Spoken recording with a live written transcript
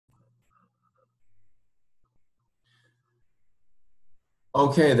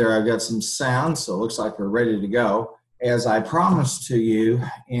Okay, there I've got some sound, so it looks like we're ready to go. As I promised to you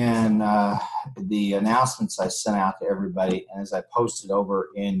in the announcements I sent out to everybody, and as I posted over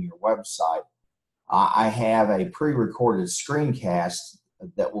in your website, I have a pre-recorded screencast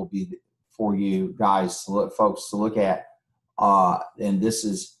that will be for you guys to look, folks to look at, and this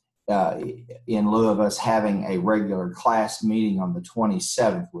is in lieu of us having a regular class meeting on the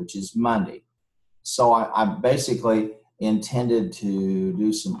 27th, which is Monday. So I basically intended to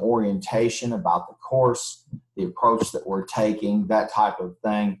do some orientation about the course, the approach that we're taking, that type of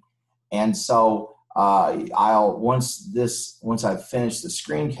thing. And so once I've finished the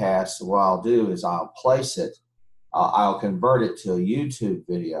screencast, what I'll do is I'll place it, I'll convert it to a YouTube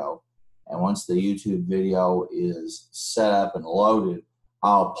video. And once the YouTube video is set up and loaded,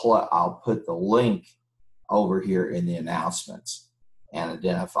 I'll put the link over here in the announcements and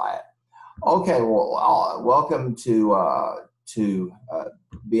identify it. Okay, well, welcome to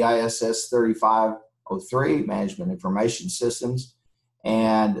BISS 3503, Management Information Systems.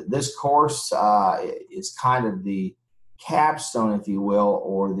 And this course is kind of the capstone, if you will,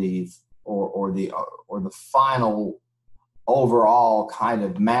 or the final overall kind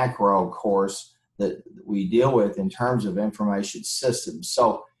of macro course that we deal with in terms of information systems.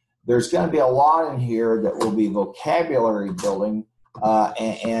 So there's going to be a lot in here that will be vocabulary building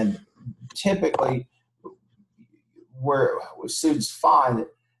and typically where students find that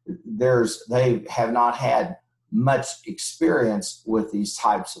they have not had much experience with these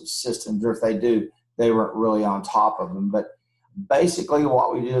types of systems, or if they do, they weren't really on top of them. But basically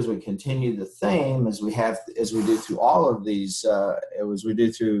what we do is we continue the theme as we do through all of these, as we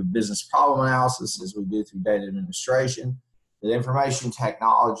do through business problem analysis, as we do through data administration, that information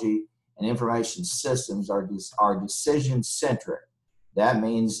technology and information systems are decision centric. That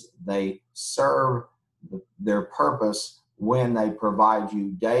means they serve their purpose when they provide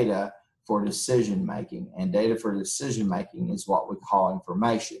you data for decision making, and data for decision making is what we call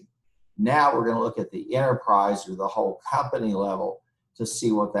information. Now we're going to look at the enterprise or the whole company level to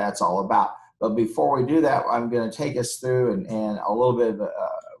see what that's all about. But before we do that, I'm going to take us through and a little bit of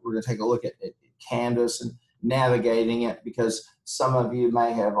we're going to take a look at Canvas and navigating it, because some of you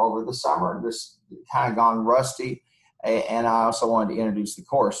may have over the summer just kind of gone rusty. And I also wanted to introduce the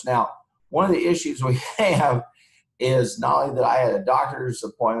course. Now, one of the issues we have is not only that I had a doctor's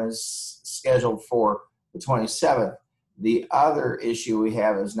appointment scheduled for the 27th, the other issue we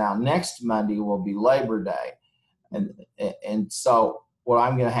have is now next Monday will be Labor Day. And so what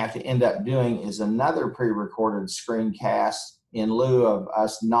I'm going to have to end up doing is another pre-recorded screencast in lieu of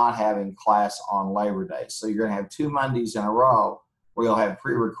us not having class on Labor Day. So you're going to have 2 Mondays in a row where you'll have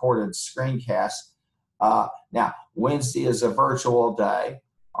pre-recorded screencasts. Now, Wednesday is a virtual day,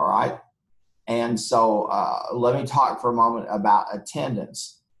 all right? And so let me talk for a moment about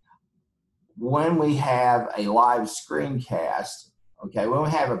attendance. When we have a live screencast, okay, when we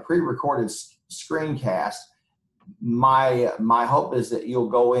have a pre-recorded screencast, my hope is that you'll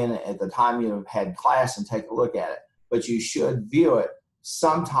go in at the time you have had class and take a look at it, but you should view it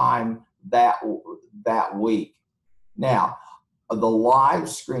sometime that week. Now, the live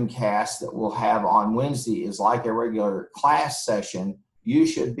screencast that we'll have on Wednesday is like a regular class session. You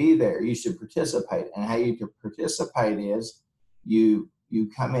should be there. You should participate. And how you can participate is you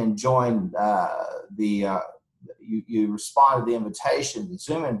come in, join you respond to the invitation, the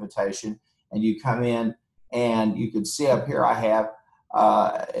Zoom invitation, and you come in, and you can see up here I have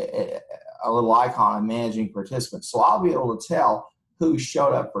a little icon of managing participants. So I'll be able to tell who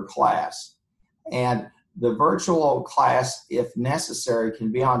showed up for class. And the virtual class, if necessary,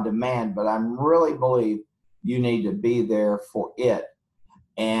 can be on demand, but I really believe you need to be there for it.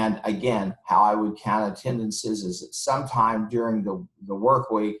 And again, how I would count attendance is that sometime during the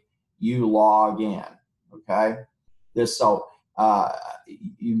work week, you log in, okay? You're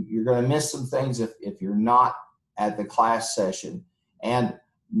going to miss some things if you're not at the class session. And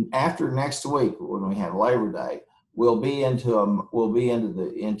after next week, when we have Labor Day, we'll be into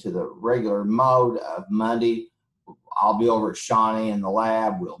the regular mode of Monday. I'll be over at Shawnee in the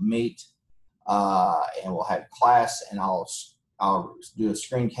lab. We'll meet and we'll have class, and I'll do a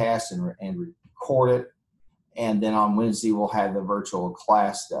screencast and record it. And then on Wednesday we'll have the virtual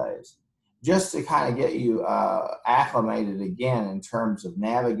class days, just to kind of get you acclimated again in terms of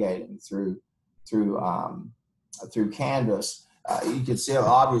navigating through Canvas. You can see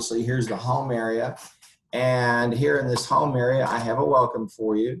obviously here's the home area. And here in this home area, I have a welcome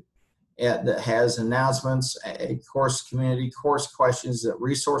for you that has announcements, a course community, course questions,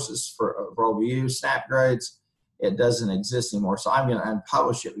 resources for overview, snap grades. It doesn't exist anymore, so I'm going to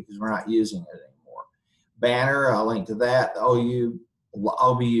unpublish it because we're not using it anymore. Banner, I'll link to that. The OU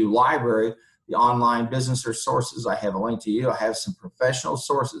OBU library, the online business resources. I have a link to you. I have some professional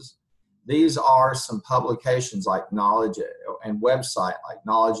sources. These are some publications like Knowledge and website like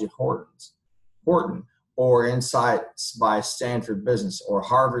Knowledge at Horton, or Insights by Stanford Business, or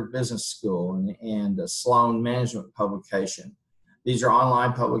Harvard Business School, and a Sloan Management publication. These are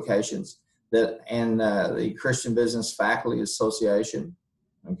online publications and the Christian Business Faculty Association,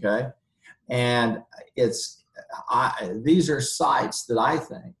 okay? And these are sites that I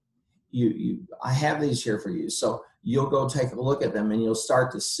think I have these here for you. So you'll go take a look at them and you'll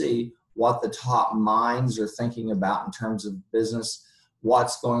start to see what the top minds are thinking about in terms of business,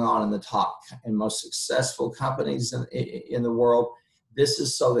 what's going on in the top and most successful companies in the world. This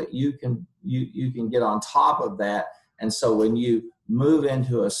is so that you can get on top of that. And so when you move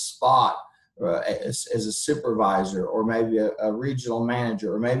into a spot as a supervisor, or maybe a regional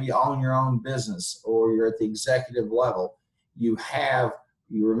manager, or maybe you own your own business, or you're at the executive level, you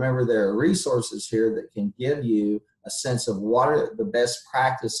remember there are resources here that can give you a sense of what are the best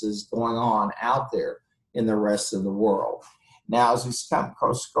practices going on out there in the rest of the world. Now, as we kind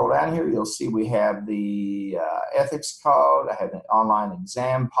of scroll down here, you'll see we have the ethics code. I have an online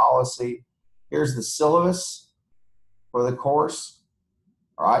exam policy. Here's the syllabus for the course,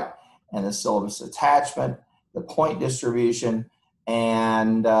 all right, and the syllabus attachment, the point distribution,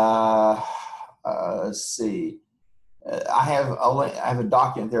 and let's see. I have a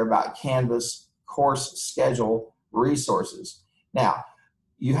document there about Canvas course schedule resources. Now,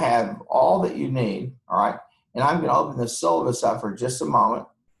 you have all that you need, all right? And I'm going to open the syllabus up for just a moment.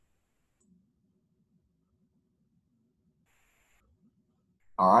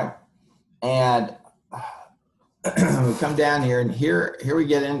 All right. And we come down here, and here we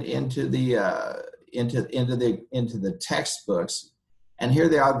get into the textbooks. And here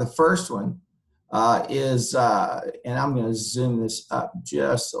they are. The first one is, and I'm going to zoom this up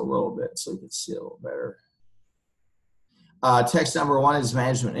just a little bit so you can see it a little better. Text number 1 is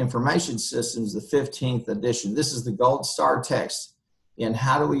Management Information Systems, the 15th edition. This is the gold star text in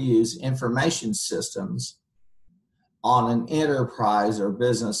how do we use information systems on an enterprise or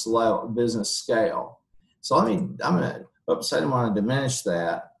business level, business scale. So I didn't want to diminish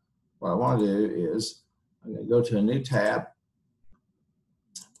that. What I want to do is I'm going to go to a new tab,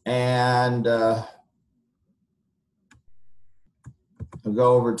 and I'll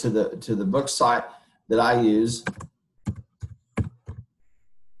go over to the book site that I use,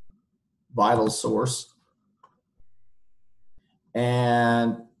 Vital Source,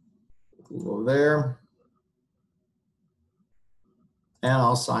 and we'll go there, and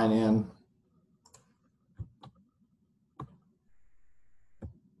I'll sign in.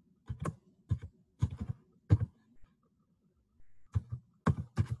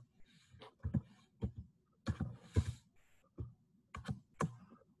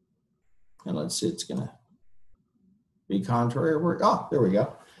 And let's see, it's going to be contrary work. Oh, there we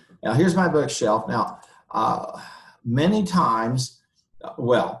go. Now, here's my bookshelf. Now, many times,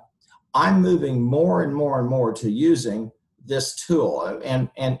 I'm moving more and more and more to using this tool.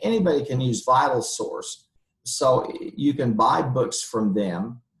 And anybody can use Vital Source. So you can buy books from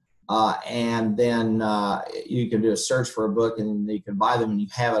them, and then you can do a search for a book, and you can buy them, and you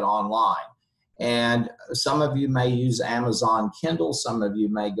have it online. And some of you may use Amazon Kindle. Some of you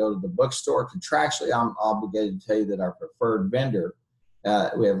may go to the bookstore. Contractually, I'm obligated to tell you that our preferred vendor,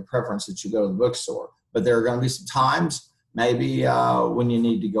 we have a preference that you go to the bookstore. But there are going to be some times, maybe when you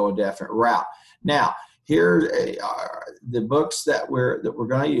need to go a different route. Now, here are the books that we're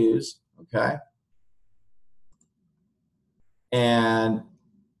going to use, okay? And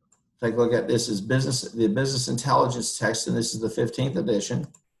take a look at this. Is the Business Intelligence text, and this is the 15th edition.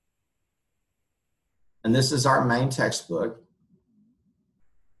 And this is our main textbook.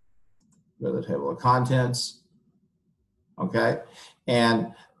 Go to the table of contents, okay?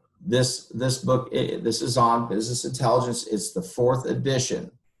 And this book, this is on Business Intelligence. It's the 4th edition,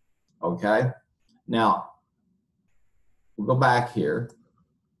 okay? Now, we'll go back here,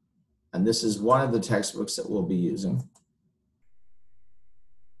 and this is one of the textbooks that we'll be using.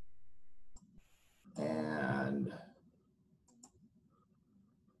 And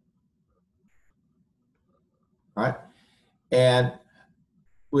all right, and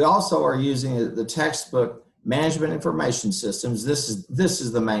we also are using the textbook Management Information Systems. This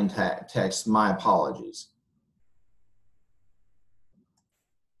is the main text. My apologies.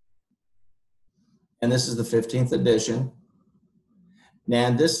 And this is the 15th edition. Now,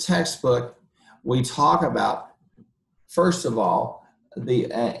 in this textbook, we talk about, first of all,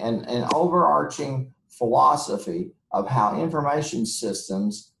 an overarching philosophy of how information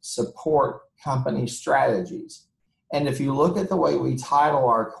systems support company strategies. And if you look at the way we title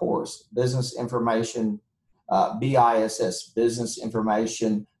our course, Business Information, BISS, Business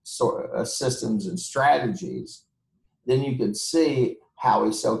Information Systems and Strategies, then you can see how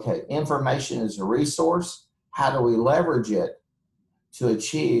we say, okay, information is a resource. How do we leverage it to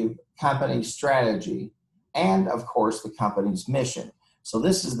achieve company strategy and, of course, the company's mission? So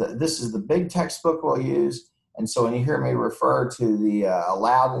this is the big textbook we'll use. And so when you hear me refer to the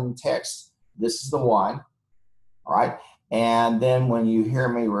Loudon text, this is the one. All right. And then when you hear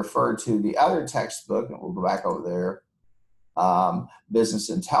me refer to the other textbook, and we'll go back over there, business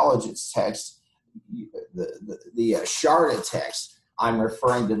intelligence text, the Sharda text, I'm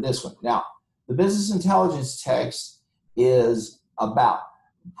referring to this one. Now, the business intelligence text is about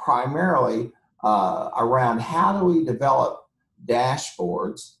primarily around how do we develop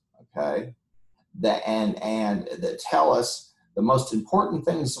dashboards, okay, that that tell us the most important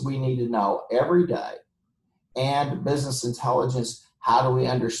things we need to know every day. And business intelligence, how do we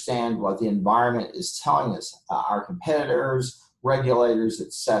understand what the environment is telling us, our competitors, regulators,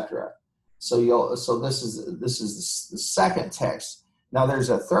 etc. So this is the second text. Now there's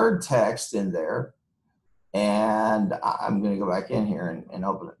a third text in there, and I'm going to go back in here and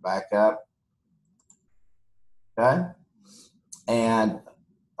open it back up. Okay, and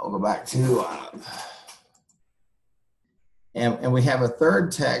I'll go back to and we have a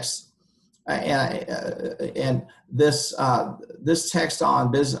third text. And this text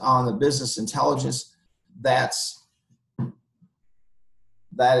on the business intelligence, that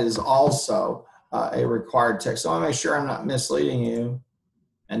is also a required text. So I want to make sure I'm not misleading you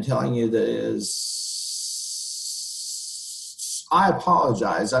and telling you that it is. I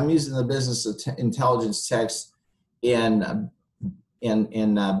apologize. I'm using the business intelligence text in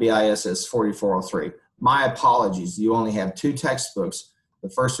BISS 4403. My apologies. You only have two textbooks. The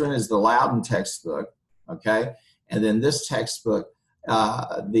first one is the Loudon textbook, okay? And then this textbook,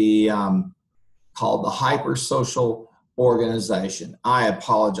 called the Hypersocial Organization. I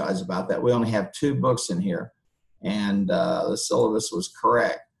apologize about that. We only have two books in here, and the syllabus was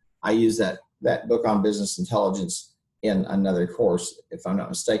correct. I use that book on business intelligence in another course, if I'm not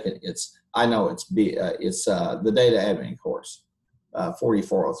mistaken. It's the data admin course,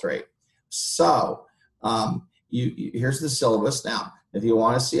 4403. So here's the syllabus now. If you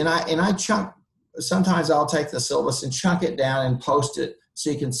want to see, and I chunk, sometimes I'll take the syllabus and chunk it down and post it so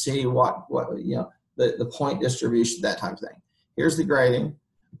you can see what the point distribution, that type of thing. Here's the grading.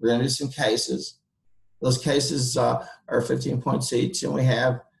 We're going to do some cases. Those cases are 15-point each, and we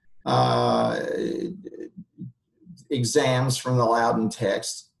have exams from the Loudon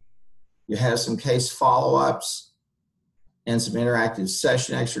text. You have some case follow-ups and some interactive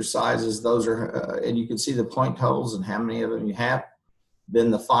session exercises. Those are, and you can see the point totals and how many of them you have.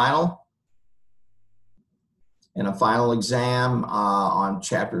 Then the final, and a final exam on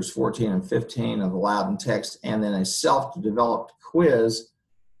chapters 14 and 15 of the Loudon text, and then a self-developed quiz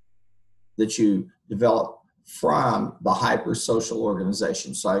that you develop from the Hypersocial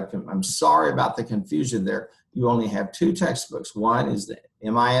Organization. So I'm sorry about the confusion there. You only have two textbooks. One is the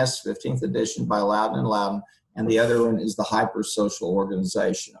MIS 15th edition by Loudon and Loudon, and the other one is the Hypersocial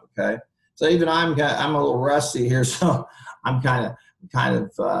Organization, okay? So even I'm a little rusty here, so I'm I'm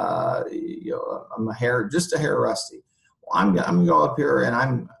just a hair rusty. Well, I'm gonna go up here, and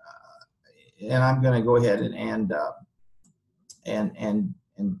I'm gonna go ahead and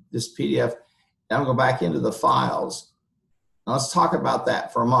this PDF. And I'm gonna go back into the files. Now let's talk about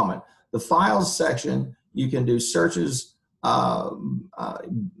that for a moment. The files section, you can do searches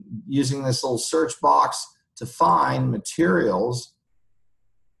using this little search box to find materials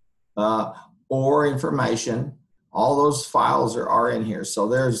or information. All those files are in here. So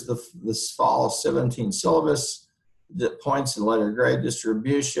there's this fall 17 syllabus, the points and letter grade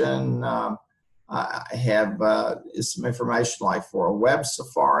distribution. I have some information like for a web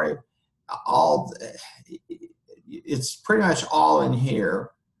safari. It's pretty much all in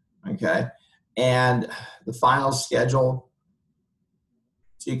here, okay? And the final schedule,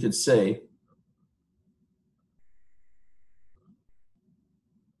 so you can see.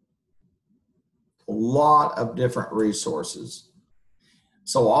 A lot of different resources.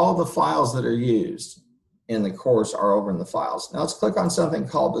 So all the files that are used in the course are over in the files. Now let's click on something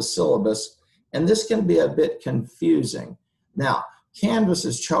called the syllabus, and this can be a bit confusing. Now, Canvas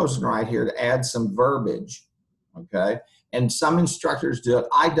has chosen right here to add some verbiage, okay? And some instructors do it.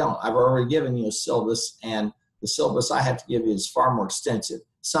 I don't. I've already given you a syllabus, and the syllabus I have to give you is far more extensive.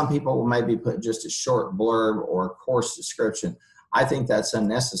 Some people will maybe put just a short blurb or a course description. I think that's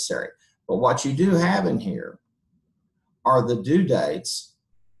unnecessary. But what you do have in here are the due dates,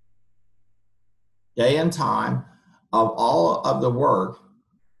 day and time of all of the work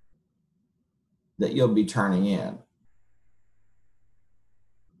that you'll be turning in.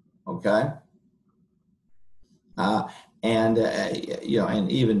 Okay. Uh, and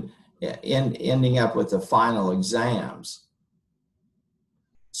and even ending up with the final exams.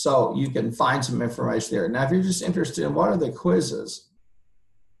 So you can find some information there. Now, if you're just interested in what are the quizzes,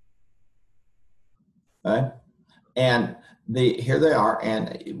 okay, and here they are.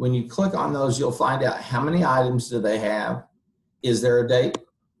 And when you click on those, you'll find out how many items do they have. Is there a date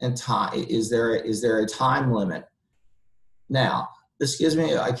and time? Is there a time limit? Now, this gives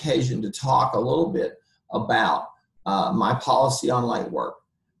me an occasion to talk a little bit about my policy on late work.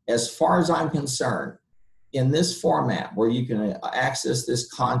 As far as I'm concerned, in this format where you can access this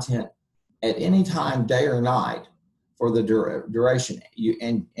content at any time, day or night, for the duration,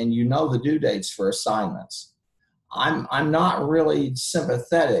 and you know the due dates for assignments. I'm not really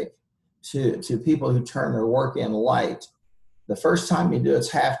sympathetic to people who turn their work in late. The first time you do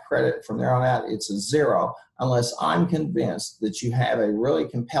it's half credit. From there on out, it's a 0, unless I'm convinced that you have a really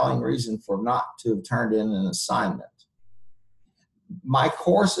compelling reason for not to have turned in an assignment. My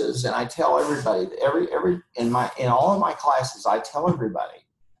courses, and I tell everybody, in all of my classes, I tell everybody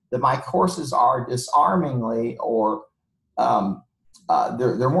that my courses are disarmingly, or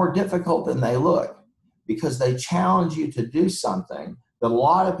they're more difficult than they look, because they challenge you to do something that a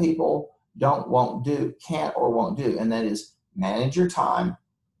lot of people can't or won't do, and that is manage your time,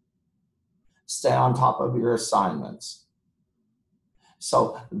 stay on top of your assignments.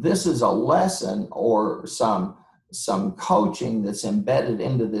 So this is a lesson or some coaching that's embedded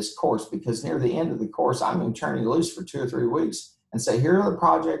into this course, because near the end of the course, I'm going to turn you loose for 2 or 3 weeks and say, here are the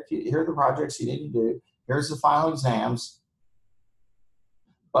projects you need to do. Here's the final exams,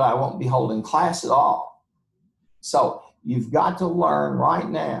 but I won't be holding class at all. So you've got to learn right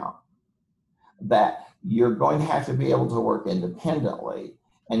now that you're going to have to be able to work independently,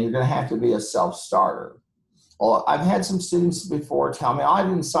 and you're going to have to be a self-starter. Well, I've had some students before tell me, I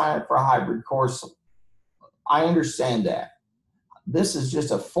didn't sign up for a hybrid course. I understand that. This is just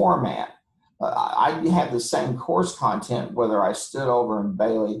a format. I have the same course content whether I stood over in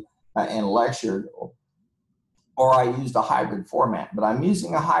Bailey and lectured or I used a hybrid format. But I'm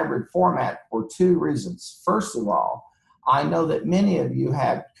using a hybrid format for 2 reasons. First of all, I know that many of you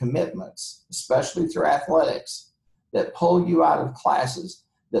have commitments, especially through athletics, that pull you out of classes,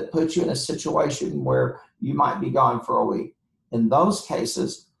 that put you in a situation where you might be gone for a week. In those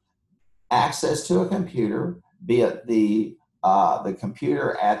cases, access to a computer, be it the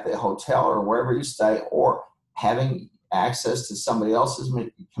computer at the hotel or wherever you stay, or having access to somebody else's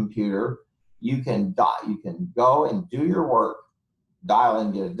computer, you can go and do your work, dial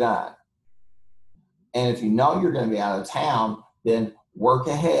and get it done. And if you know you're going to be out of town, then work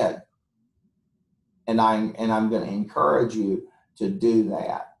ahead. And I'm going to encourage you to do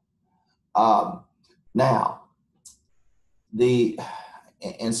that.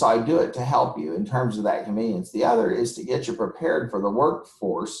 And so I do it to help you in terms of that convenience. The other is to get you prepared for the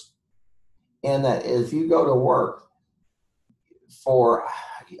workforce, in that if you go to work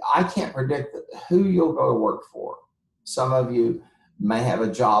I can't predict who you'll go to work for. Some of you may have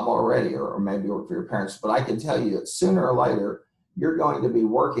a job already, or maybe work for your parents, but I can tell you that sooner or later, you're going to be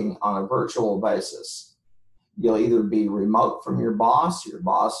working on a virtual basis. You'll either be remote from your boss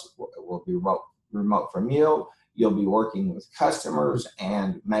will be remote from you. You'll be working with customers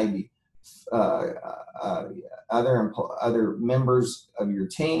and maybe other members of your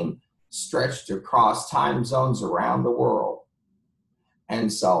team, stretched across time zones around the world.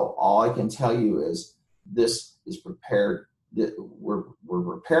 And so all I can tell you is this is prepared. We're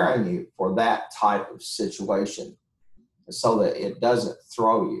preparing you for that type of situation so that it doesn't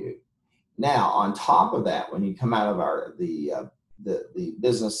throw you. Now, on top of that, when you come out of the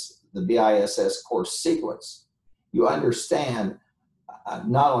BISS course sequence, you understand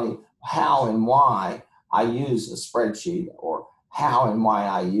not only how and why I use a spreadsheet, or how and why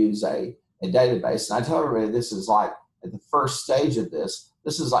I use a database. And I tell everybody, this is like, at the first stage of this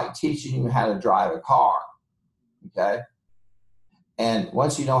is like teaching you how to drive a car, okay? And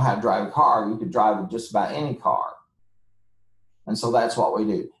once you know how to drive a car, you can drive just about any car. And so that's what we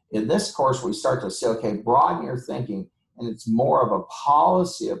do. In this course, we start to say, okay, broaden your thinking, and it's more of a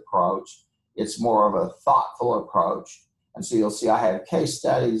policy approach. It's more of a thoughtful approach. And so you'll see I have case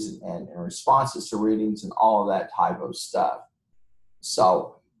studies and responses to readings and all of that type of stuff.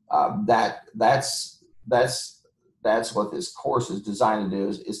 So that's what this course is designed to do,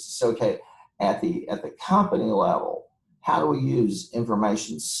 is to say, okay, at the company level, how do we use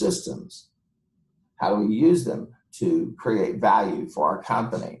information systems? How do we use them to create value for our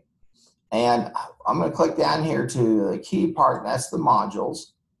company? And I'm going to click down here to the key part, and that's the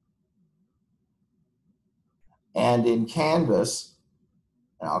modules. And in Canvas,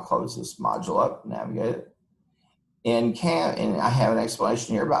 and I'll close this module up, navigate it. And I have an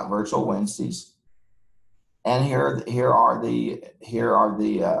explanation here about Virtual Wednesdays. And here are the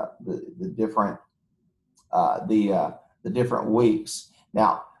different weeks.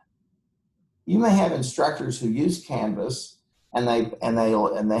 Now, you may have instructors who use Canvas and they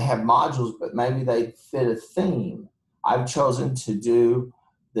have modules, but maybe they fit a theme. I've chosen to do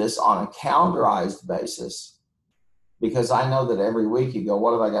this on a calendarized basis because I know that every week you go,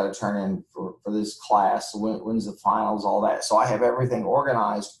 what have I got to turn in for this class? When's the finals? All that. So I have everything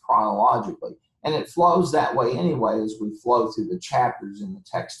organized chronologically. And it flows that way anyway as we flow through the chapters in the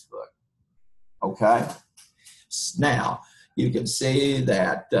textbook. Okay? Now, you can see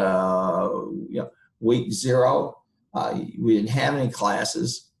that week 0, we didn't have any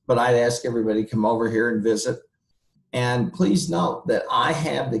classes, but I'd ask everybody to come over here and visit. And please note that I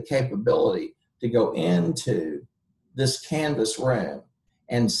have the capability to go into this Canvas room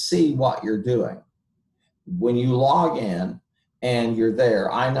and see what you're doing. When you log in and you're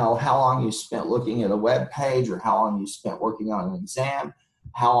there, I know how long you spent looking at a web page or how long you spent working on an exam,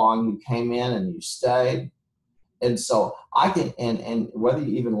 how long you came in and you stayed. And so I can, and whether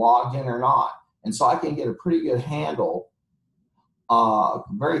you even logged in or not. And so I can get a pretty good handle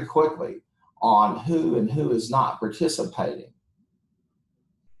very quickly on who is not participating.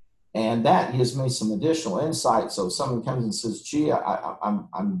 And that gives me some additional insight. So if someone comes and says, gee, I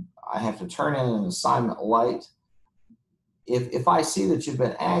have to turn in an assignment late. If I see that you've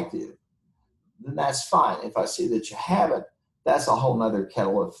been active, then that's fine. If I see that you haven't, that's a whole nother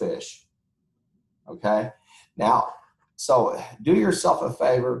kettle of fish. Okay? Now, so do yourself a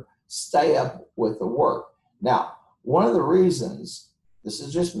favor, stay up with the work. Now, one of the reasons, this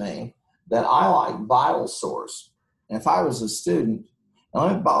is just me, that I like Vital Source, and if I was a student,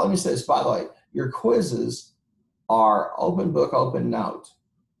 and let me say this, by the way, your quizzes are open book, open note.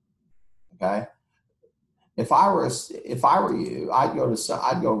 Okay? If I were you, I'd go over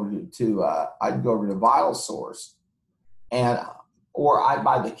to Vital Source, or I'd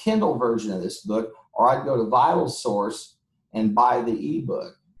buy the Kindle version of this book, or I'd go to Vital Source and buy the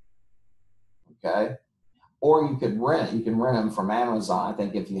ebook. Okay, or you could rent. You can rent them from Amazon, I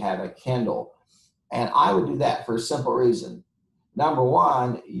think, if you have a Kindle, and I would do that for a simple reason. Number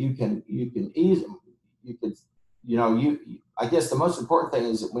one, I guess the most important thing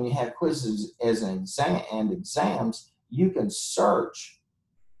is that when you have quizzes as an exam and exams, you can search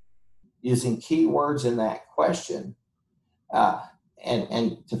using keywords in that question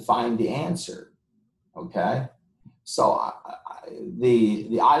and to find the answer. Okay, so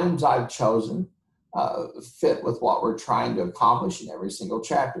the items I've chosen fit with what we're trying to accomplish in every single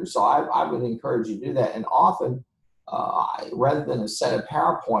chapter. So I would encourage you to do that. And often, rather than a set of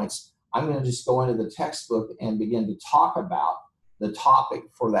PowerPoints, I'm going to just go into the textbook and begin to talk about the topic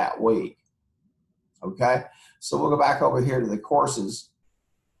for that week. Okay, so we'll go back over here to the courses.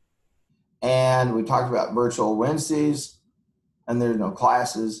 And we talked about Virtual Wednesdays, and there's no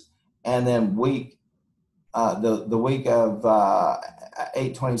classes. And then the week of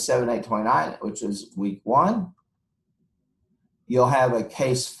 8/27, 8/29, which is week 1, you'll have a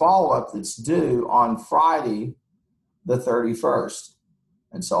case follow-up that's due on Friday, the 31st.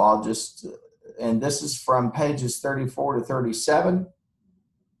 And so I'll just, and this is from pages 34 to 37.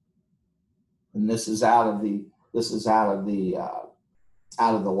 And this is out of the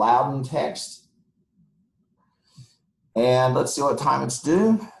Loudon text. And let's see what time it's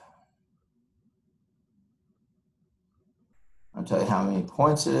due. I'll tell you how many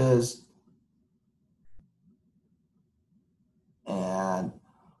points it is.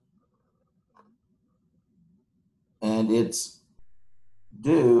 And it's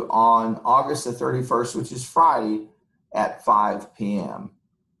due on August the 31st, which is Friday at 5 p.m.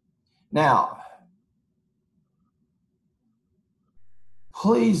 Now,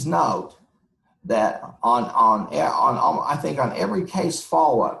 please note that I think on every case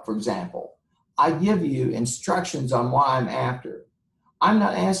follow-up, for example, I give you instructions on what I'm after. I'm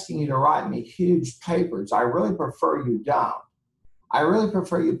not asking you to write me huge papers. I really prefer you don't. I really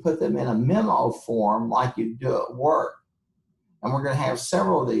prefer you put them in a memo form like you do at work. And we're going to have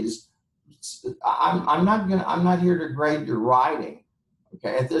several of these. I'm not here to grade your writing.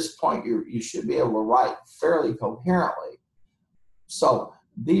 Okay, at this point, you should be able to write fairly coherently. So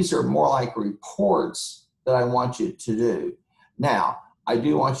these are more like reports that I want you to do. Now, I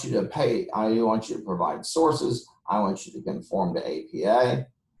do want you to provide sources. I want you to conform to APA.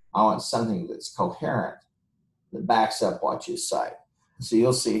 I want something that's coherent, that backs up what you say. So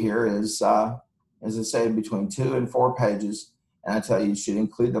you'll see here is, as I say, between 2 and 4 pages, and I tell you should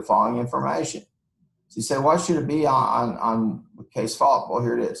include the following information. So you say, what should it be on case follow-up? Well,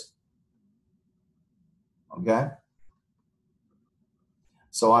 here it is. Okay.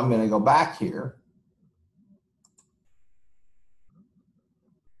 So I'm going to go back here.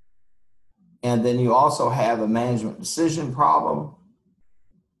 And then you also have a management decision problem.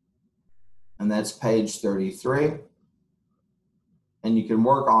 And that's page 33. And you can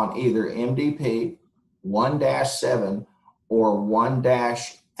work on either MDP 1-7 or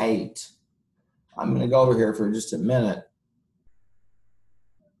 1-8. I'm going to go over here for just a minute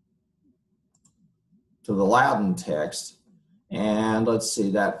to the Loudon text. And let's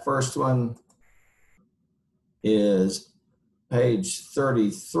see, that first one is page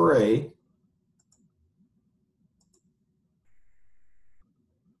 33.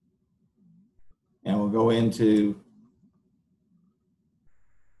 And we'll go into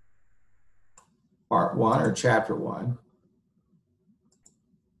part 1 or chapter 1.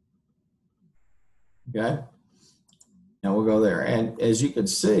 Okay. And we'll go there. And as you can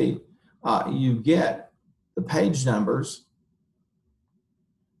see, you get the page numbers.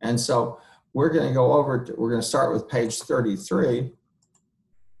 And so we're going to go over to, we're going to start with page 33.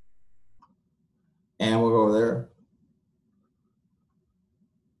 And we'll go over there.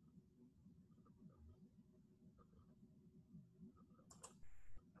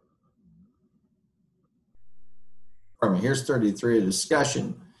 Here's 33, a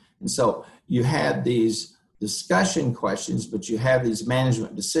discussion. And so you had these discussion questions, but you have these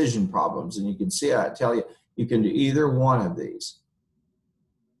management decision problems. And you can see, I tell you, you can do either one of these.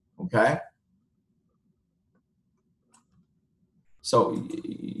 Okay? So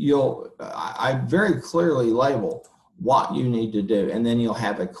I very clearly label what you need to do. And then you'll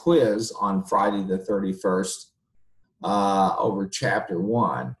have a quiz on Friday the 31st over chapter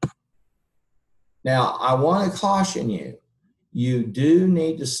 1. Now, I want to caution you, you do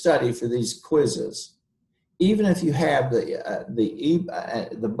need to study for these quizzes. Even if you have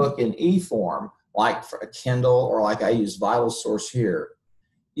the book in e-form, like for a Kindle or like I use Vital Source here,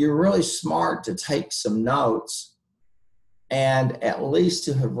 you're really smart to take some notes and at least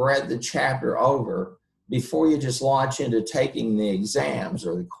to have read the chapter over before you just launch into taking the exams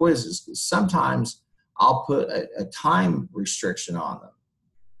or the quizzes, because sometimes I'll put a time restriction on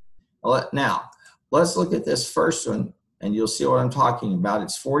them. Now, let's look at this first one, and you'll see what I'm talking about.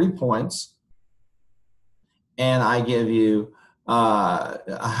 It's 40 points, and I give you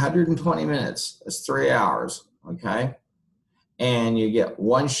 120 minutes. That's 3 hours, okay? And you get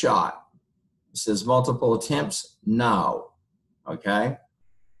one shot. It says multiple attempts? No, okay?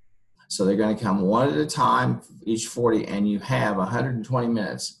 So they're going to come one at a time, each 40, and you have 120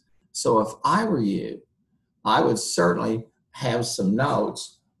 minutes. So if I were you, I would certainly have some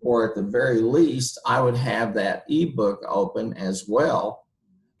notes, or at the very least, I would have that ebook open as well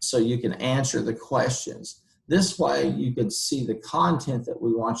so you can answer the questions. This way, you can see the content that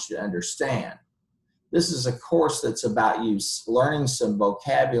we want you to understand. This is a course that's about you learning some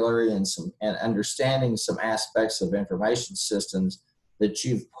vocabulary and understanding some aspects of information systems that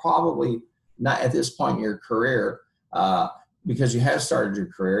you've probably not at this point in your career, because you have started your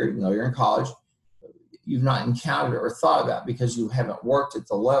career, even though you're in college, you've not encountered or thought about because you haven't worked at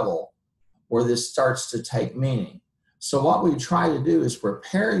the level where this starts to take meaning. So what we try to do is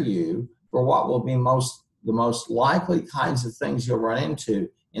prepare you for what will be the most likely kinds of things you'll run into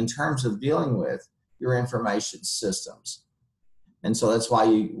in terms of dealing with your information systems. And so that's why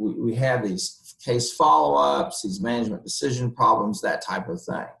we have these case follow-ups, these management decision problems, that type of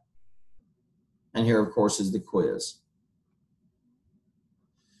thing. And here, of course, is the quiz.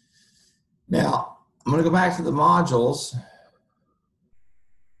 Now, I'm going to go back to the modules,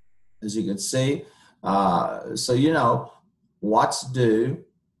 as you can see. So you know what's due.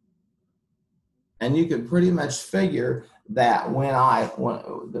 And you can pretty much figure that when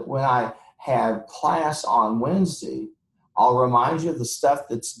I have class on Wednesday, I'll remind you of the stuff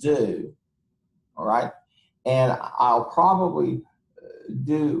that's due, all right? And I'll probably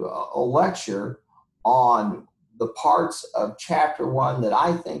do a lecture on the parts of chapter 1 that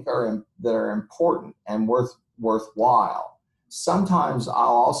I think are important and worthwhile. Sometimes I'll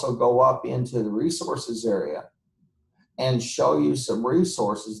also go up into the resources area and show you some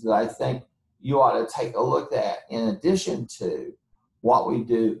resources that I think you ought to take a look at in addition to what we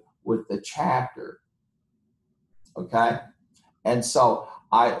do with the chapter, okay? And so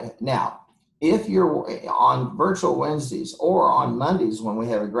now, if you're on virtual Wednesdays or on Mondays when we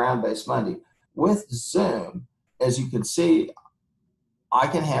have a ground-based Monday, with Zoom, as you can see, I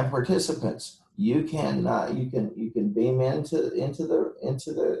can have participants. you can beam into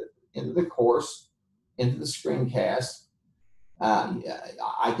the course, into the screencast.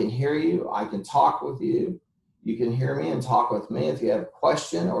 I can hear you. I can talk with you. You can hear me and talk with me if you have a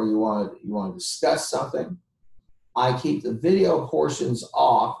question or you want to discuss something. I keep the video portions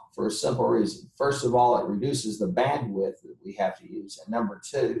off for a simple reason. First of all, it reduces the bandwidth that we have to use. And number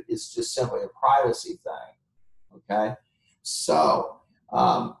two, it's just simply a privacy thing, okay? So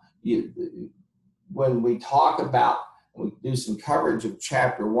when we do some coverage of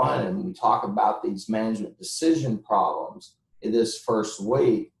chapter 1 and we talk about these management decision problems in this first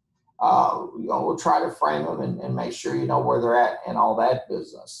week, we'll try to frame them and make sure you know where they're at and all that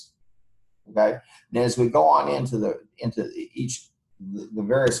business. Okay, and as we go on into the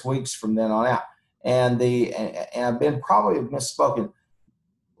various weeks from then on out, and I've been probably misspoken.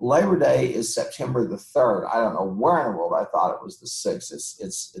 Labor Day is September the 3rd. I don't know where in the world I thought it was the 6th.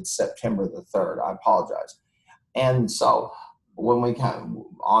 It's September the 3rd. I apologize. And so when we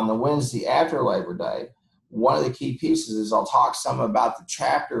on the Wednesday after Labor Day, one of the key pieces is I'll talk some about the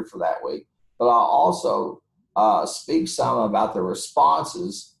chapter for that week, but I'll also speak some about the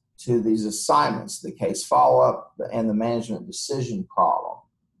responses to these assignments, the case follow-up and the management decision problem.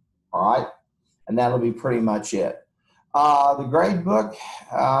 All right, and that'll be pretty much it. The grade book,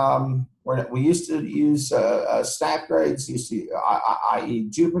 we used to use snap grades, i.e.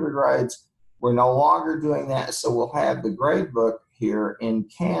 Jupyter grades. We're no longer doing that, so we'll have the grade book here in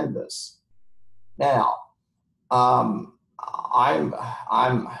Canvas. Now, I'm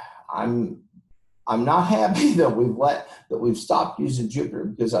not happy that we've stopped using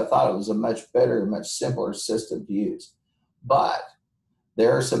Jupyter because I thought it was a much better, much simpler system to use. But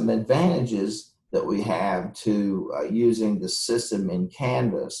there are some advantages that we have to using the system in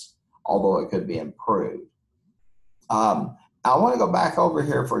Canvas, although it could be improved. I want to go back over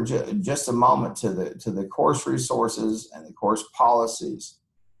here for just a moment to the course resources and the course policies.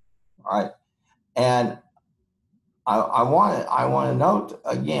 All right, and I want to note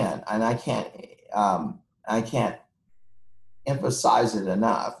again, and I can't emphasize it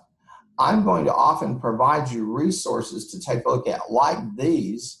enough. I'm going to often provide you resources to take a look at like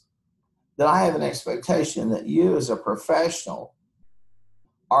these, that I have an expectation that you as a professional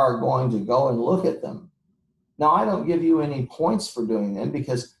are going to go and look at them. Now, I don't give you any points for doing them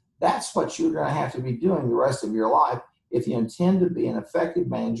because that's what you're going to have to be doing the rest of your life if you intend to be an effective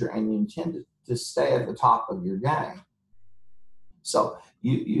manager and you intend to stay at the top of your game. So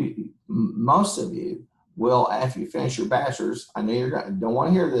most of you will, after you finish your bachelor's, I know don't want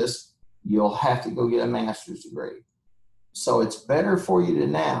to hear this, you'll have to go get a master's degree. So it's better for you to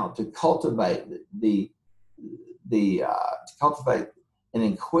now to cultivate cultivate an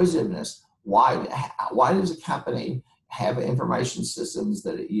inquisitiveness. Why does a company have information systems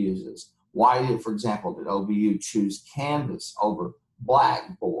that it uses? Why did, for example, did OBU choose Canvas over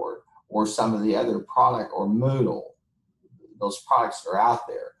Blackboard or some of the other product, or Moodle? Those products are out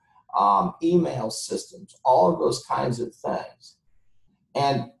there. Email systems, all of those kinds of things.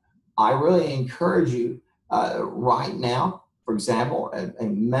 And I really encourage you right now, for example, a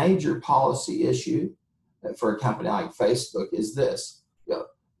major policy issue for a company like Facebook is this,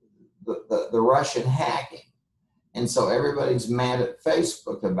 the Russian hacking. And so everybody's mad at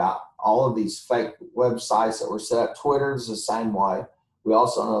Facebook about all of these fake websites that were set up. Twitter is the same way. We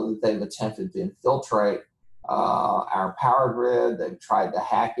also know that they've attempted to infiltrate our power grid. They've tried to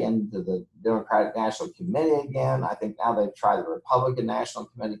hack into the Democratic National Committee again. I think now they've tried the Republican National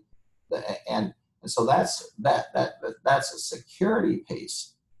Committee. And so that's a security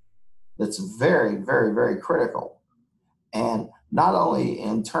piece that's very, very, very critical. And not only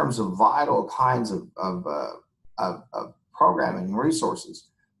in terms of vital kinds of programming resources,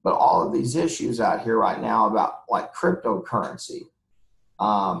 but all of these issues out here right now about like cryptocurrency.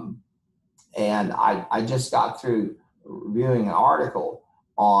 And I just got through reviewing an article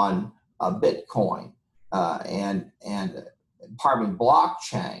on Bitcoin and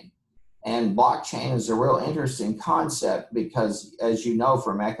blockchain. And blockchain is a real interesting concept because, as you know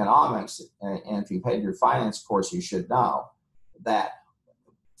from economics, and if you paid your finance course, you should know that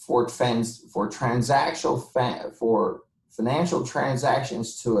for financial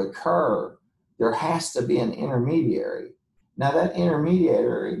transactions to occur, there has to be an intermediary. Now, that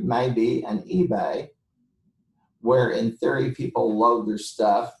intermediary may be an eBay, where in theory people load their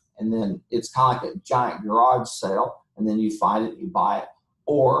stuff and then it's kind of like a giant garage sale, and then you find it, you buy it,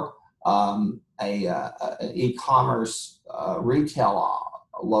 or an e-commerce retail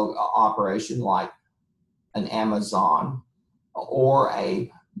operation like an Amazon, or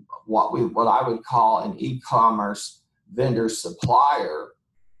what I would call an e-commerce vendor supplier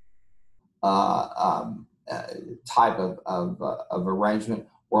type of arrangement,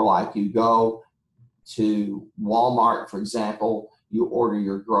 where like you go to Walmart, for example, you order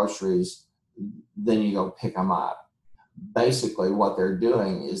your groceries, then you go pick them up. Basically what they're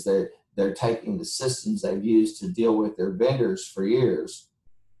doing is they're taking the systems they've used to deal with their vendors for years,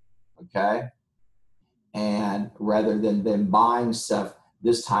 okay? And rather than them buying stuff,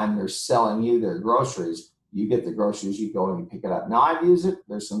 this time they're selling you their groceries. You get the groceries, you go and you pick it up. Now I've used it,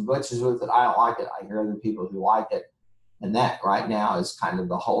 there's some glitches with it, I don't like it. I hear other people who like it. And that right now is kind of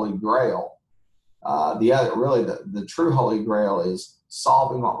the holy grail. The true holy grail is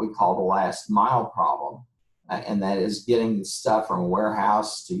solving what we call the last mile problem. And that is getting the stuff from a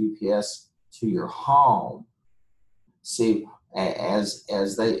warehouse to UPS to your home. See, as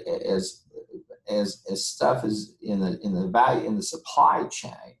stuff is in the supply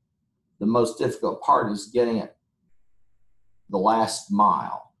chain, the most difficult part is getting it the last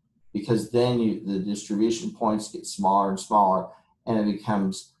mile, because then the distribution points get smaller and smaller, and it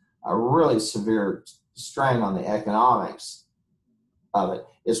becomes a really severe strain on the economics of it.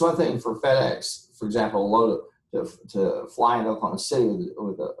 It's one thing for FedEx, for example, to fly into Oklahoma City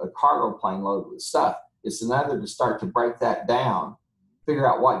with a cargo plane loaded with stuff. It's another to start to break that down,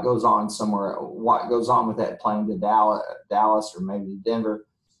 figure out what goes on somewhere, what goes on with that plane to Dallas or maybe Denver,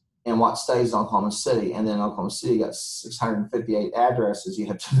 and what stays in Oklahoma City. And then Oklahoma City got 658 addresses you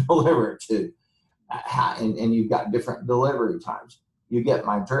have to deliver it to, and you've got different delivery times. You get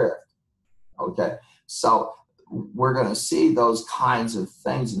my drift, okay? So we're going to see those kinds of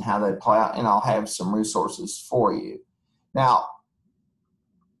things and how they play out, and I'll have some resources for you. Now,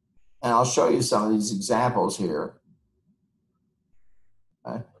 and I'll show you some of these examples here.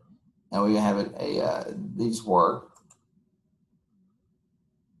 Okay? And we have these work.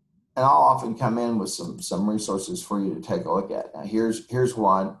 And I'll often come in with some resources for you to take a look at. Now, here's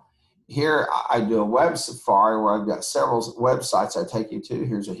one. Here I do a web safari where I've got several websites I take you to.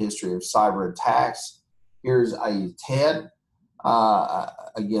 Here's a history of cyber attacks. Here's a TED, a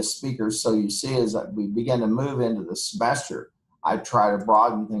guest speaker. So you see, as we begin to move into the semester, I try to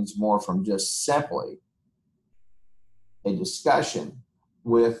broaden things more from just simply a discussion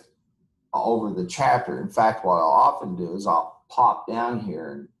with over the chapter. In fact, what I'll often do is I'll pop down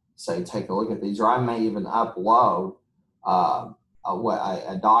here and say, take a look at these, or I may even upload a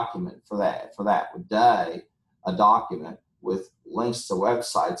document for that day, a document with links to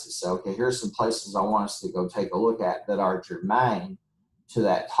websites to say, okay, here's some places I want us to go take a look at that are germane to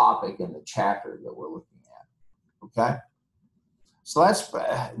that topic in the chapter that we're looking at, okay? So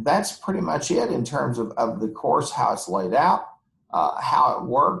that's pretty much it in terms of the course, how it's laid out, how it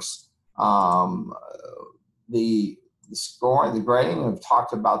works, the scoring, the grading. We've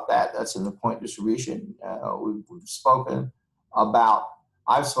talked about that. That's in the point distribution. I've spoken about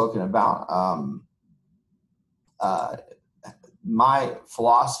my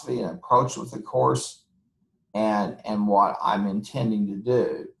philosophy and approach with the course, and what I'm intending to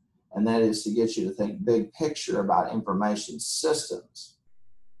do. And that is to get you to think big picture about information systems.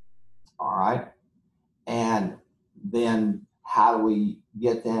 All right. And then how do we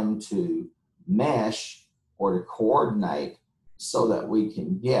get them to mesh or to coordinate so that we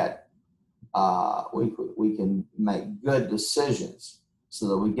can get, we can make good decisions, so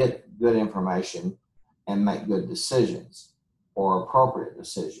that we get good information and make good decisions or appropriate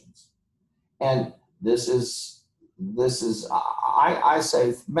decisions. And this is I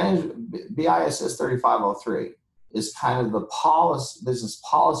say BISS 3503 is kind of the business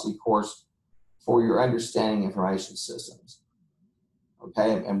policy course for your understanding information systems.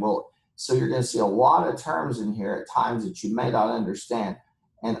 Okay, and so you're going to see a lot of terms in here at times that you may not understand,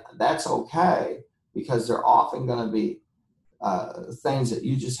 and that's okay, because they're often going to be things that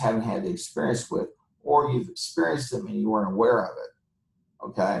you just haven't had the experience with, or you've experienced them and you weren't aware of it.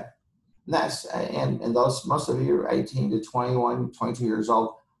 Okay. And those, most of you are 18 to 21, 22 years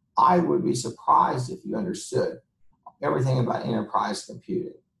old. I would be surprised if you understood everything about enterprise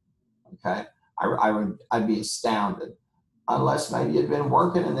computing. Okay, I'd be astounded, unless maybe you'd been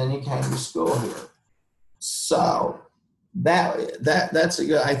working and then you came to school here. So that's a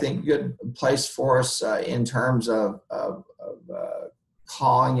good, I think, good place for us in terms of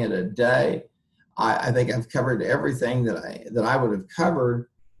calling it a day. I think I've covered everything that I would have covered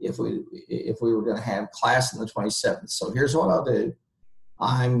if we were going to have class on the 27th. So here's what I'll do.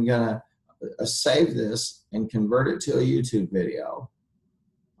 I'm going to save this and convert it to a YouTube video.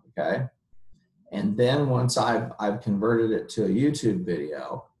 Okay. And then once I've converted it to a YouTube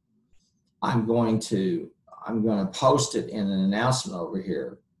video, I'm going to post it in an announcement over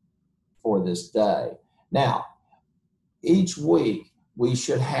here for this day. Now, each week we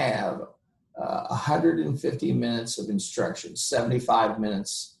should have 150 minutes of instruction, 75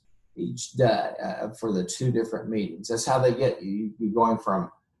 minutes each day for the 2 different meetings. That's how they get you. You're going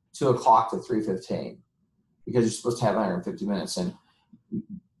from 2 o'clock to 3:15 because you're supposed to have 150 minutes. And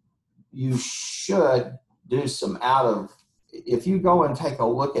you should do some if you go and take a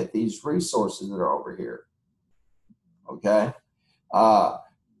look at these resources that are over here, okay,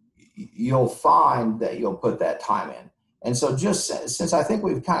 you'll find that you'll put that time in. And so just since I think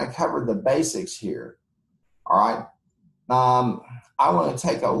we've kind of covered the basics here, all right, I want to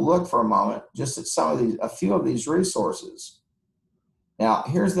take a look for a moment just at a few of these resources. Now,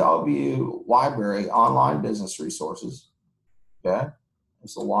 here's the OBU Library online business resources, okay?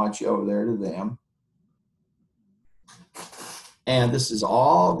 This will launch you over there to them. And this is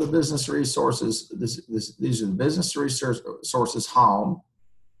all the business resources. These are the business resources home.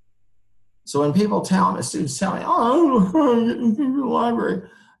 So when people tell me, students tell me, "Oh, I don't know how to get into the library."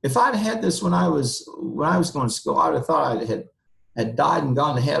 If I'd had this when I was going to school, I would have thought I had died and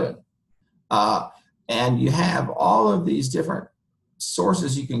gone to heaven. And you have all of these different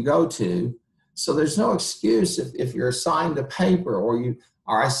sources you can go to. So there's no excuse if you're assigned a paper or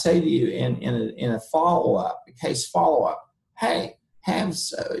I say to you in a follow-up, a case follow-up, hey,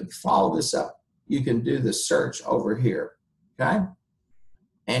 follow this up. You can do the search over here, okay?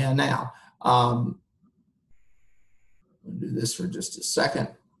 And now, I'll do this for just a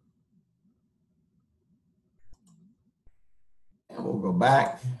second. And we'll go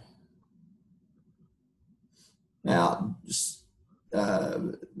back. Now, just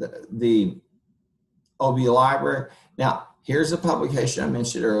the OBU Library. Now, here's a publication I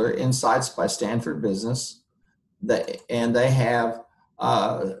mentioned earlier, Insights by Stanford Business. And they have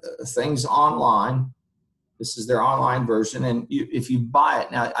things online. This is their online version. And if you buy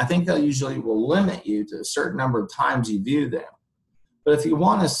it, now I think they usually will limit you to a certain number of times you view them. But if you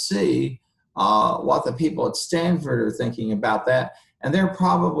want to see what the people at Stanford are thinking about that, and they're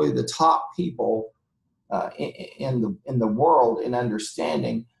probably the top people in the world in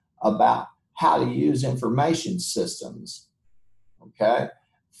understanding about how to use information systems, okay,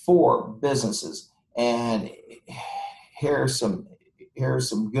 for businesses. And here are some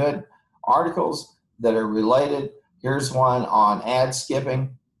good articles that are related. Here's one on ad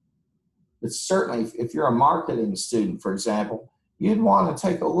skipping. But certainly, if you're a marketing student, for example, you'd want to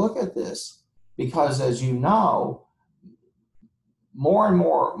take a look at this because, as you know, more and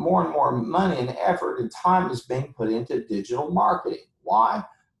more money and effort and time is being put into digital marketing. Why?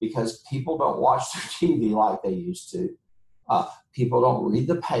 Because people don't watch their TV like they used to. People don't read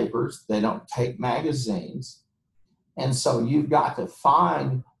the papers. They don't take magazines. And so you've got to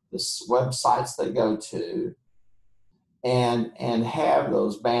find the websites they go to and have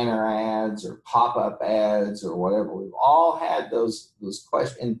those banner ads or pop-up ads or whatever. We've all had those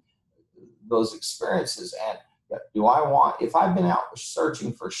questions, those experiences. And if I've been out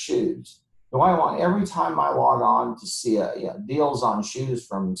searching for shoes, do I want every time I log on to see deals on shoes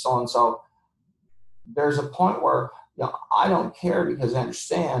from so-and-so? There's a point where I don't care because I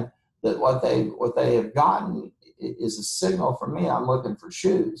understand that what they have gotten is a signal for me. I'm looking for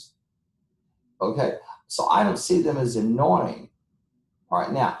shoes. Okay, so I don't see them as annoying. All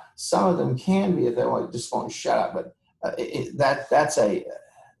right, now some of them can be if they just won't shut up. But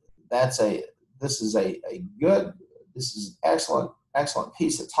this is an excellent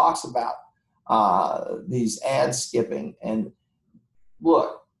piece that talks about these ad skipping. And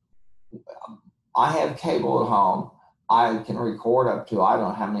look, I have cable at home. I can record up to, I don't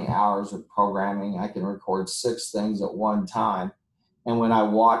know how many hours of programming. I can record 6 things at one time. And when I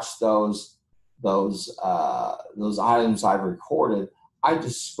watch those items I've recorded, I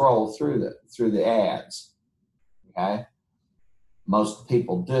just scroll through the ads. Okay, most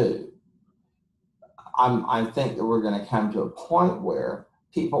people do. I think that we're going to come to a point where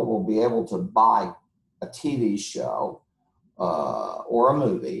people will be able to buy a TV show or a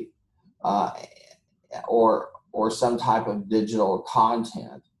movie or some type of digital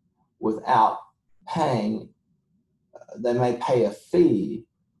content without paying. They may pay a fee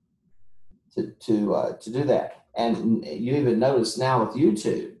to do that. And you even notice now with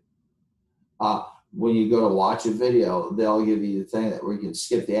YouTube, when you go to watch a video, they'll give you the thing where you can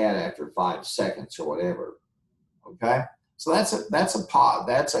skip the ad after 5 seconds or whatever. Okay, so that's a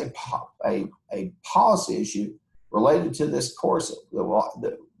policy issue related to this course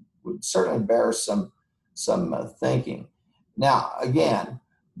that would certainly bear some thinking. Now, again,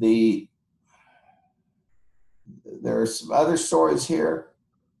 there are some other stories here.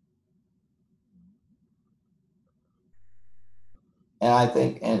 And I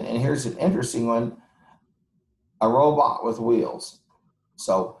think, and here's an interesting one, a robot with wheels.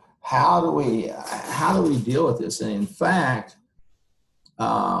 So how do we deal with this? And in fact,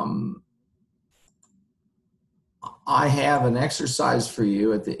 I have an exercise for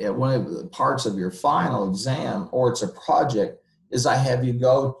you at one of the parts of your final exam, or it's a project, is I have you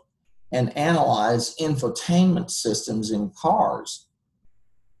go and analyze infotainment systems in cars.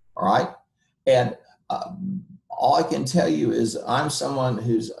 All right. And all I can tell you is I'm someone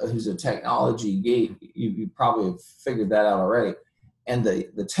who's a technology geek. You probably have figured that out already. And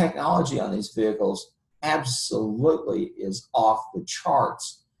the technology on these vehicles absolutely is off the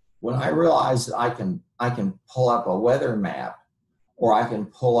charts. When I realized that I can pull up a weather map, or I can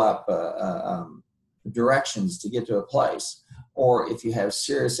pull up directions to get to a place, or if you have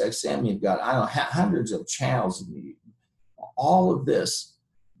Sirius XM, you've got, I don't know, hundreds of channels. All of this,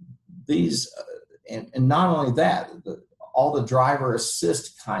 these, and not only that, all the driver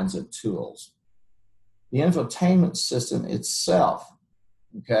assist kinds of tools. The infotainment system itself,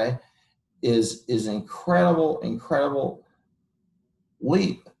 okay, is incredible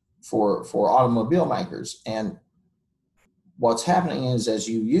leap for automobile makers. And what's happening is, as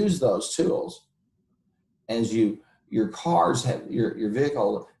you use those tools, as your cars have, your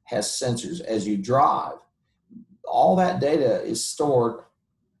vehicle has sensors, as you drive, all that data is stored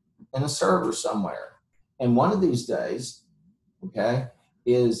in a server somewhere. And one of these days, okay,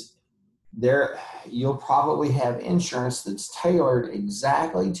 is there, you'll probably have insurance that's tailored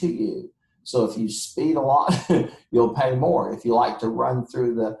exactly to you. So if you speed a lot, you'll pay more. If you like to run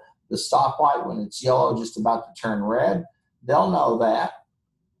through the stoplight when it's yellow, just about to turn red, they'll know that.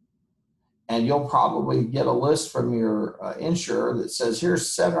 And you'll probably get a list from your insurer that says, here's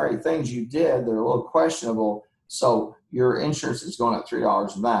 7 or 8 things you did that are a little questionable, so your insurance is going up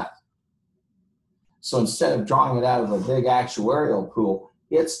 $3 a month. So instead of drawing it out of a big actuarial pool,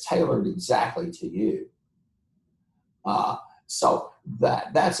 it's tailored exactly to you. So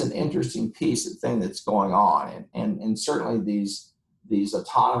that's an interesting piece of thing that's going on. And certainly these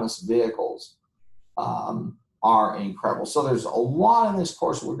autonomous vehicles are incredible. So there's a lot in this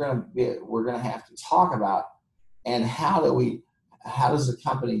course we're going to have to talk about, and how does the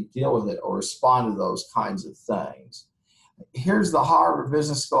company deal with it or respond to those kinds of things. Here's the Harvard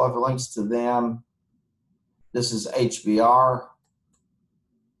Business School. I have links to them. This is HBR.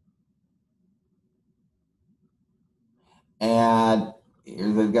 And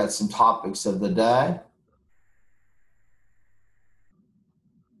here they've got some topics of the day.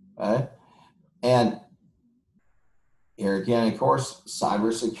 Okay. And here again, of course,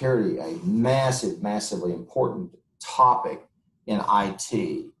 cybersecurity, a massively important topic in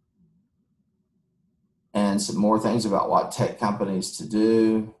IT. And some more things about what tech companies to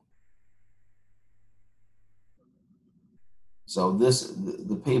do. So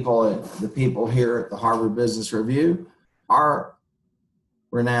the people here at the Harvard Business Review are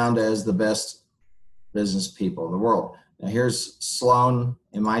renowned as the best business people in the world. Now here's Sloan,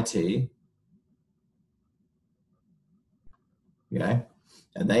 MIT. Okay,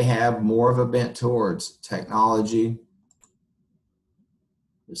 and they have more of a bent towards technology.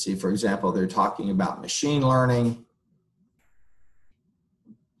 You see, for example, they're talking about machine learning,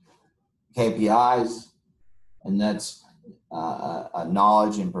 KPIs, and that's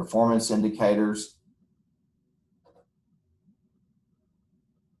knowledge and performance indicators.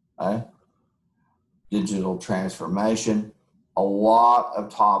 Okay. Digital transformation, a lot of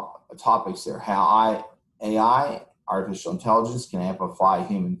topics there. How AI, artificial intelligence, can amplify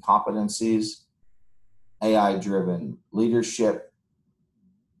human competencies, AI-driven leadership.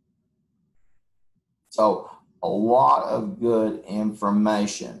 So a lot of good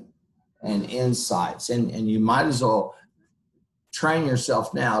information and insights, and you might as well train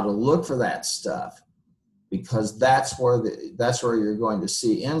yourself now to look for that stuff, because that's where you're going to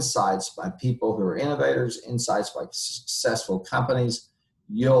see insights by people who are innovators, insights by successful companies.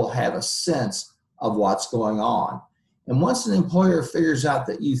 You'll have a sense of what's going on. And once an employer figures out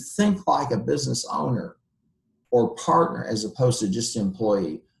that you think like a business owner or partner as opposed to just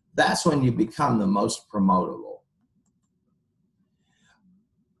employee, that's when you become the most promotable.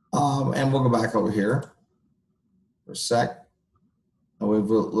 And we'll go back over here for a sec. We've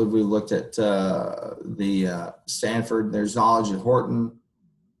looked at the Stanford. There's knowledge at Horton.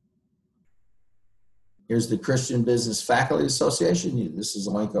 Here's the Christian Business Faculty Association. This is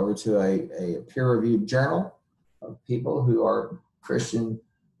a link over to a peer-reviewed journal of people who are Christian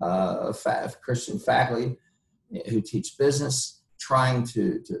faculty who teach business, trying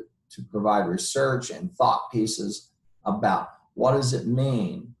to provide research and thought pieces about what does it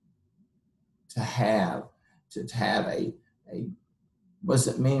mean to have a what does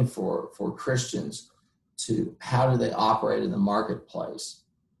it mean for Christians how do they operate in the marketplace?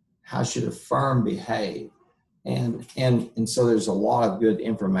 How should a firm behave? And so there's a lot of good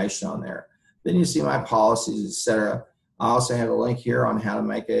information on there. Then you see my policies, etc. I also have a link here on how to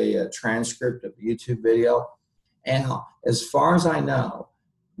make a transcript of a YouTube video. And as far as I know,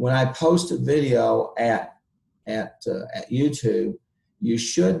 when I post a video at YouTube, you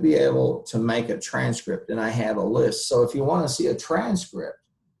should be able to make a transcript, and I have a list. So if you want to see a transcript,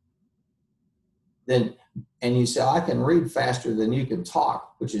 then, and you say, I can read faster than you can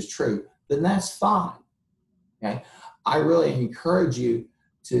talk, which is true, then that's fine. Okay? I really encourage you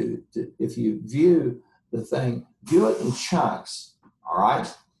to if you view the thing, view it in chunks, all right?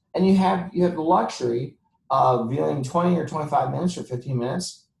 And you have the luxury of viewing 20 or 25 minutes or 15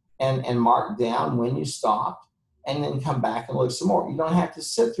 minutes and mark down when you stopped and then come back and look some more. You don't have to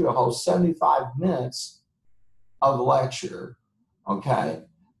sit through a whole 75 minutes of lecture, okay?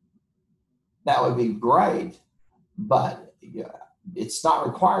 That would be great, but it's not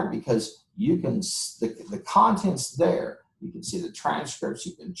required because you can, the content's there. You can see the transcripts.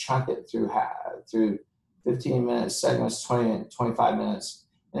 You can chunk it through 15 minutes, segments, 20, 25 minutes.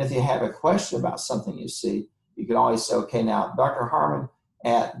 And if you have a question about something you see, you can always say, okay, now, Dr. Harmon,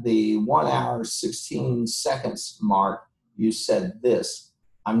 at the 1 hour, 16 seconds mark, you said this.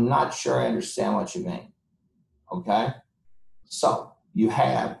 I'm not sure I understand what you mean, okay? So you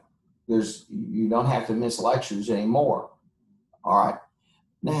don't have to miss lectures anymore. All right.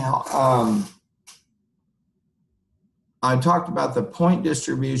 Now, I talked about the point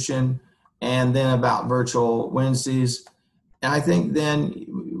distribution and then about virtual Wednesdays. And I think then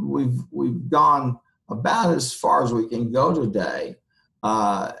we've gone about as far as we can go today,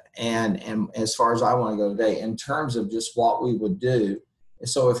 and as far as I want to go today in terms of just what we would do.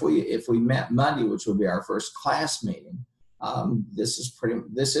 So if we met Monday, which would be our first class meeting, this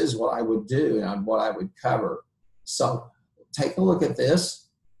is what I would do and what I would cover. So take a look at this.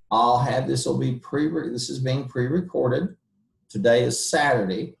 This is being pre-recorded. Today is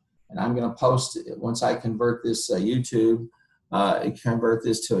Saturday, and I'm going to post it once I convert this YouTube. Convert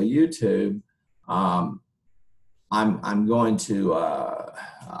this to a YouTube. I'm going to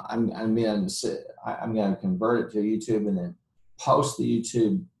convert it to YouTube and then post the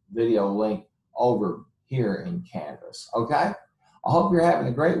YouTube video link over here in Canvas. Okay. I hope you're having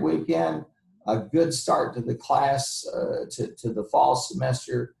a great weekend. A good start to the class, to the fall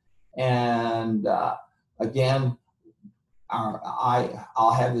semester. And again,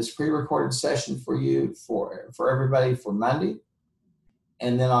 I'll have this pre-recorded session for you, for everybody for Monday.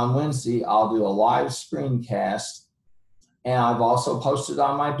 And then on Wednesday, I'll do a live screencast. And I've also posted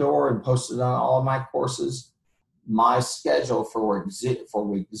on my door and posted on all of my courses my schedule for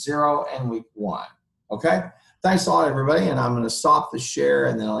week 0 and week 1. Okay? Thanks a lot, everybody. And I'm going to stop the share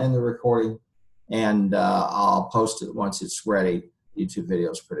and then I'll end the recording. And I'll post it once it's ready. YouTube video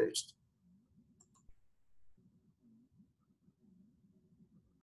is produced.